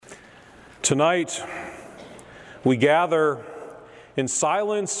Tonight, we gather in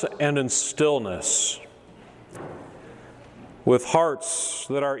silence and in stillness, with hearts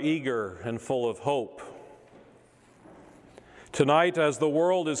that are eager and full of hope. Tonight, as the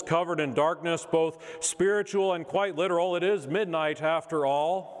world is covered in darkness, both spiritual and quite literal, it is midnight after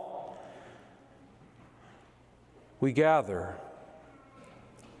all, we gather.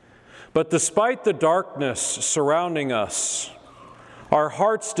 But despite the darkness surrounding us, our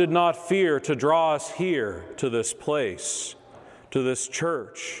hearts did not fear to draw us here to this place, to this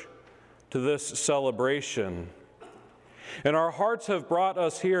church, to this celebration. And our hearts have brought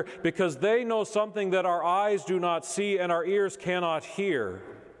us here because they know something that our eyes do not see and our ears cannot hear.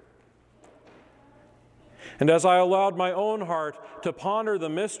 And as I allowed my own heart to ponder the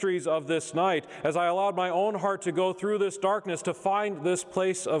mysteries of this night, as I allowed my own heart to go through this darkness, to find this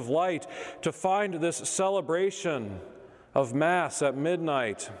place of light, to find this celebration of Mass at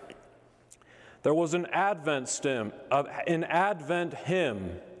midnight, there was an Advent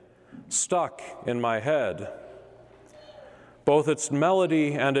hymn stuck in my head. Both its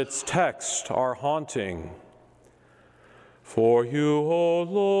melody and its text are haunting. For you, O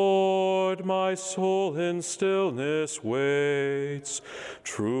Lord, my soul in stillness waits.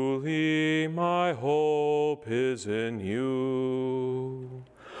 Truly my hope is in you.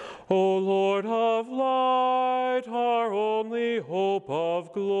 O Lord of light, our only hope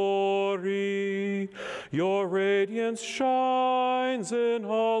of glory, your radiance shines in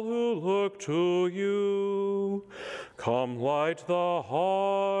all who look to you. Come light the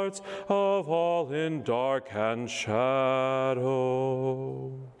hearts of all in dark and shadow.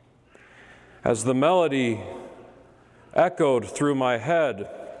 As the melody echoed through my head,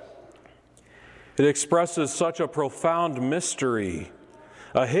 it expresses such a profound mystery,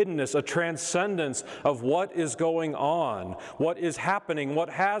 a hiddenness, a transcendence of what is going on, what is happening, what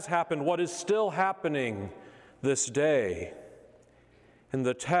has happened, what is still happening this day. And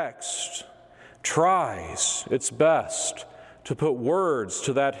the text tries its best to put words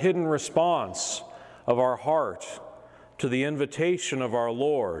to that hidden response of our heart to the invitation of our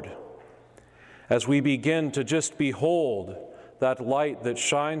Lord, as we begin to just behold that light that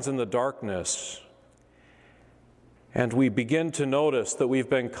shines in the darkness. And we begin to notice that we've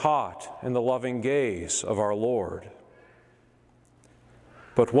been caught in the loving gaze of our Lord.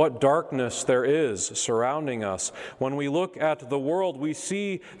 But what darkness there is surrounding us. When we look at the world, we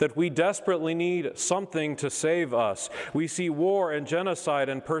see that we desperately need something to save us. We see war and genocide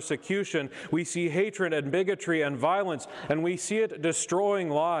and persecution. We see hatred and bigotry and violence, and we see it destroying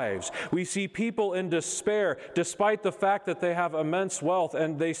lives. We see people in despair, despite the fact that they have immense wealth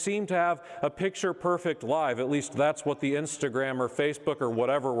and they seem to have a picture-perfect life. At least that's what the Instagram or Facebook or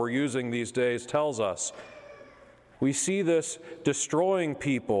whatever we're using these days tells us. We see this destroying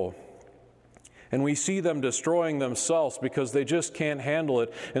people, and we see them destroying themselves because they just can't handle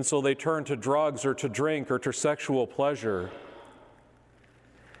it, and so they turn to drugs or to drink or to sexual pleasure.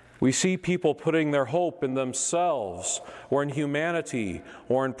 We see people putting their hope in themselves or in humanity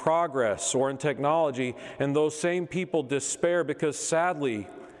or in progress or in technology, and those same people despair because sadly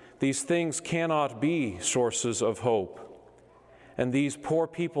these things cannot be sources of hope. And these poor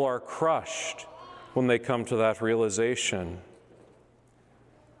people are crushed when they come to that realization.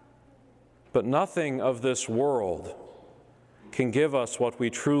 But nothing of this world can give us what we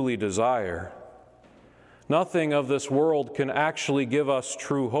truly desire. Nothing of this world can actually give us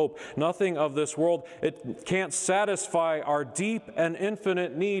true hope. Nothing of this world, it can't satisfy our deep and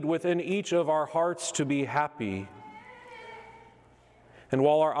infinite need within each of our hearts to be happy. And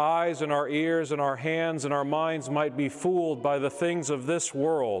while our eyes and our ears and our hands and our minds might be fooled by the things of this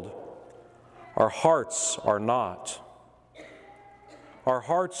world, our hearts are not. Our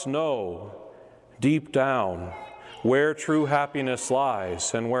hearts know deep down where true happiness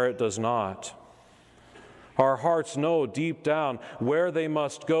lies and where it does not. Our hearts know deep down where they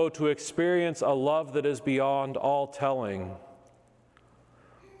must go to experience a love that is beyond all telling.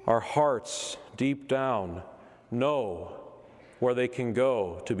 Our hearts deep down know where they can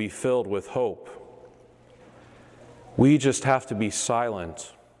go to be filled with hope. We just have to be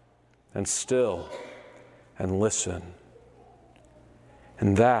silent and still and listen.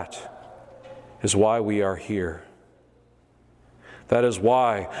 And that is why we are here. That is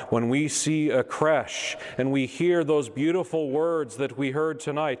why when we see a creche and we hear those beautiful words that we heard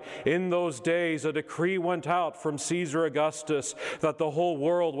tonight, in those days a decree went out from Caesar Augustus that the whole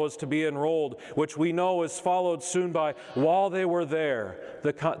world was to be enrolled, which we know is followed soon by, while they were there,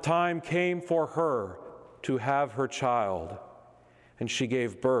 the time came for her to have her child. And she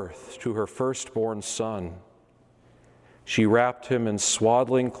gave birth to her firstborn son. She wrapped him in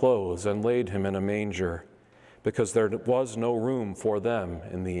swaddling clothes and laid him in a manger, because there was no room for them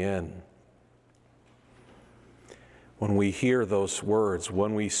in the inn. When we hear those words,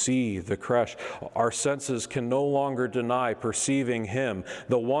 when we see the creche, our senses can no longer deny perceiving him,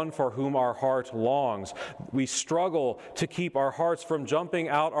 the one for whom our heart longs. We struggle to keep our hearts from jumping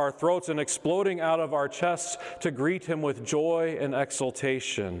out our throats and exploding out of our chests to greet him with joy and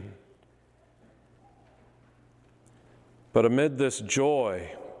exultation. But amid this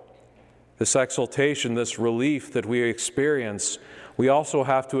joy, this exultation, this relief that we experience, we also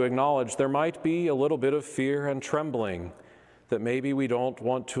have to acknowledge there might be a little bit of fear and trembling that maybe we don't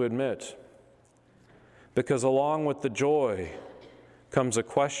want to admit. Because along with the joy comes a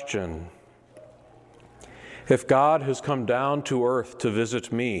question. If God has come down to earth to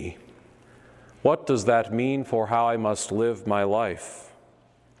visit me, what does that mean for how I must live my life?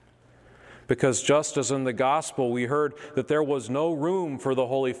 Because just as in the gospel we heard that there was no room for the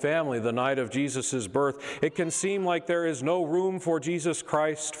Holy Family the night of Jesus' birth, it can seem like there is no room for Jesus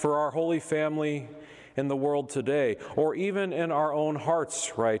Christ, for our Holy Family in the world today, or even in our own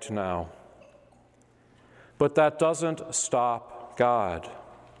hearts right now. But that doesn't stop God.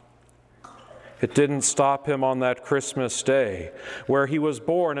 It didn't stop him on that Christmas day where he was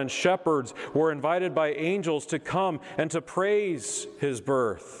born, and shepherds were invited by angels to come and to praise his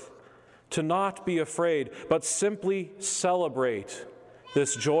birth. To not be afraid, but simply celebrate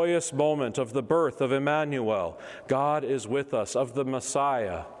this joyous moment of the birth of Emmanuel. God is with us, of the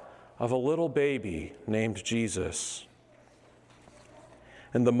Messiah, of a little baby named Jesus.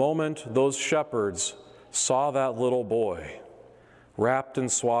 And the moment those shepherds saw that little boy, wrapped in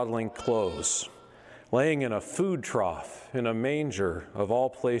swaddling clothes, laying in a food trough in a manger of all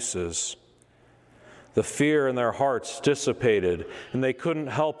places, the fear in their hearts dissipated, and they couldn't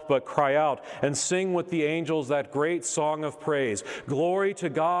help but cry out and sing with the angels that great song of praise. Glory to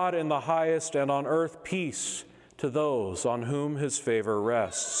God in the highest, and on earth peace to those on whom his favor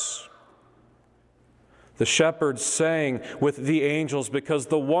rests. The shepherds sang with the angels because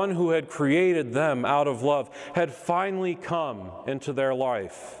the one who had created them out of love had finally come into their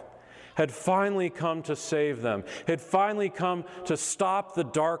life, had finally come to save them, had finally come to stop the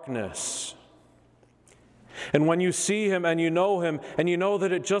darkness. And when you see him and you know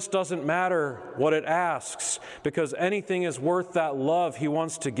that it just doesn't matter what it asks, because anything is worth that love he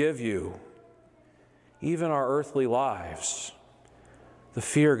wants to give you, even our earthly lives, the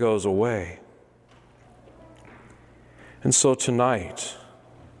fear goes away. And so tonight,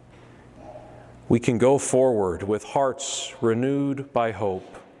 we can go forward with hearts renewed by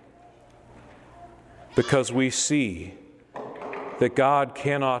hope, because we see that God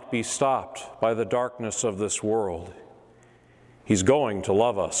cannot be stopped by the darkness of this world. He's going to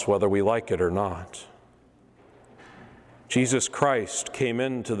love us whether we like it or not. Jesus Christ came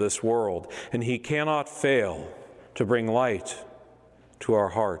into this world, and he cannot fail to bring light to our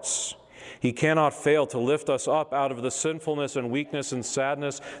hearts. He cannot fail to lift us up out of the sinfulness and weakness and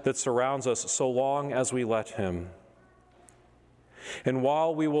sadness that surrounds us so long as we let him. And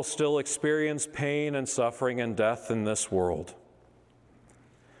while we will still experience pain and suffering and death in this world,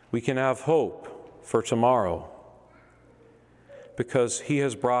 we can have hope for tomorrow, because he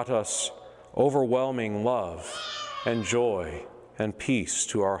has brought us overwhelming love and joy and peace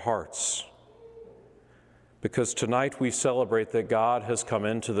to our hearts. Because tonight we celebrate that God has come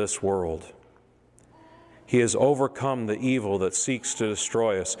into this world. He has overcome the evil that seeks to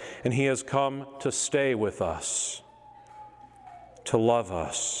destroy us, and he has come to stay with us, to love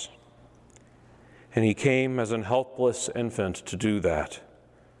us. And he came as an helpless infant to do that,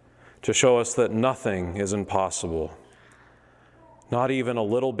 to show us that nothing is impossible, not even a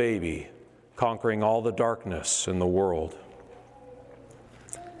little baby conquering all the darkness in the world.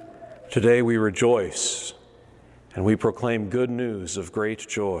 Today we rejoice and we proclaim good news of great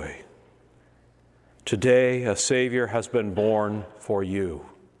joy. Today a Savior has been born for you.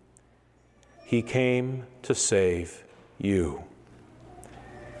 He came to save you.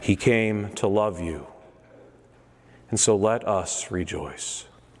 He came to love you. And so let us rejoice.